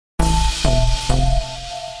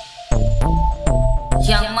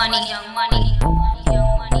Freaky,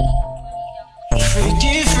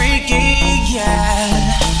 freaky,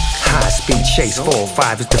 yeah. High speed chase,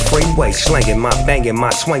 405 is the freeway. Slanging my, banging my,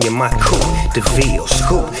 swinging my coupe. DeVille,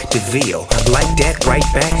 scoop, DeVille. Like that, right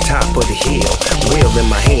back, top of the hill. Wheel in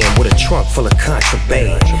my hand with a trunk full of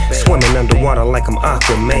contraband. Swimming underwater like I'm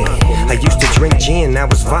Aquaman. I used to drink gin, now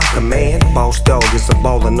it's vodka, man. Boss Dogg is a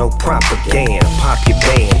baller, no propaganda. Pop your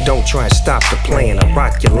band, don't try and stop the plan. I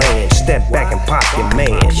rock your land, step back and pop your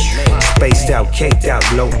man. Spaced out, caked out,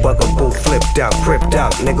 no bugaboo, flipped out, cripped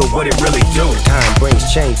out. Nigga, what it really do? Time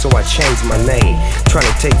brings change, so I changed my name.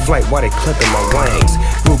 Tryna take flight while they clipping my wings.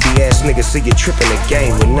 Groupie ass niggas see you tripping the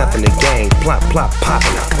game with nothing to gain. Plop, plop,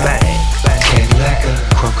 popping a bang. Cadillaca,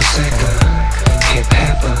 crocosecca, hip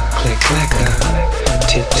happer, click clacker,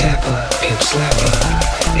 tip tapper, pimp slapper.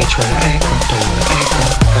 Ain't tryna act up, don't wanna act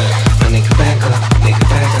up. My nigga back up, nigga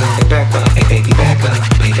back up, back up. Hey baby back up,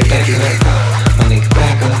 baby back up. My nigga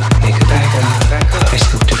back up, nigga back up. Hey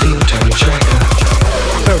Snoop the view, turn the track up.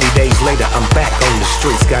 30 days later, I'm back on the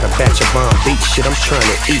streets. Got a batch of bomb beat shit, I'm trying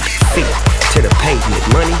to eat. Feet to the pavement,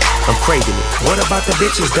 money, I'm craving it. What about the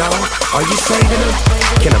bitches, dawg? Are you saving them?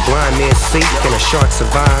 Can a blind man see? Can a shark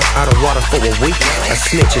survive out of water for a week? A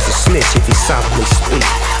snitch is a snitch if he softly speak.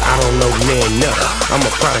 I don't know man nothing, I'm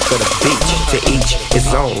a product of the beach. To each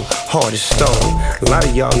his own, hard as stone. A lot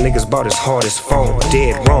of y'all niggas bought his hardest phone.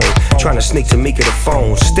 Dead wrong, trying to sneak to Mika the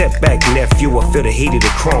phone. Step back, nephew, I feel the heat of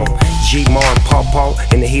the chrome. G-Mar and Paw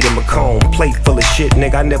in the heat of my cone. Plate full of shit,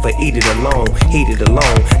 nigga, I never eat it alone. Heat it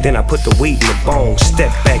alone, then I put the weed in the bone.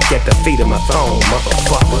 Step back at the feet of my throne,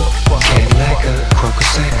 motherfucker. Cadillaca,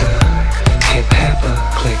 crocosecca, hip happer,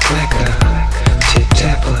 click clacker, tip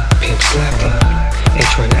tapper, pimp slapper. Ain't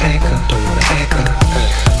tryna act up, don't wanna act up.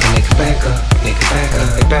 My nigga back up, nigga back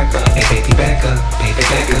up, back up. Hey baby back up, baby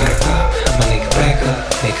back up. My nigga back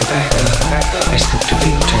up, nigga back up. Hey Snoop the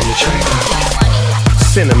view, turn the track up.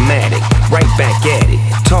 Cinematic, right back at it.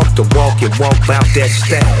 Talk the walk and walk out that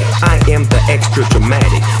static. I am the extra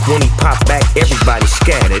dramatic. When he popped back, everybody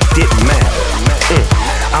scattered. Didn't matter.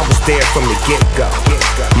 I was there from the get-go.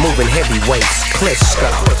 Moving heavyweights,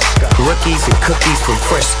 Klitschko. Rookies and cookies from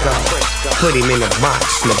Frisco. Put him in a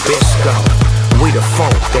box, Nabisco. We the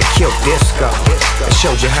funk that killed disco. I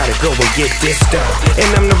showed you how to go and get this dough. And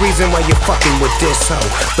I'm the reason why you're fucking with this hoe.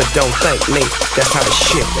 But don't thank me, that's how the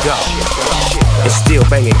shit go. And still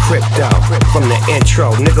banging crypto from the intro.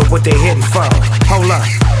 Nigga, what they hitting for? Hold up,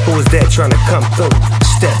 who is that trying to come through?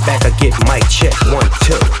 Step back, I get mic check, 1,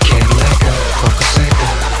 2. Cadillaca, crocosecca,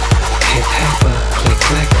 hip happer, click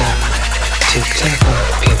clacker, tip tapper,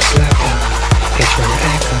 pimp slapper. Ain't tryna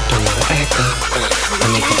act up, don't wanna act up. My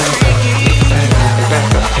nigga back up, nigga back up, back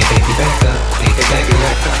up. Hey baby back up, nigga back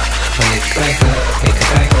up. My nigga back up, nigga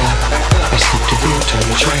back up. Hey Snoop the view, turn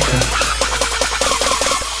the track up.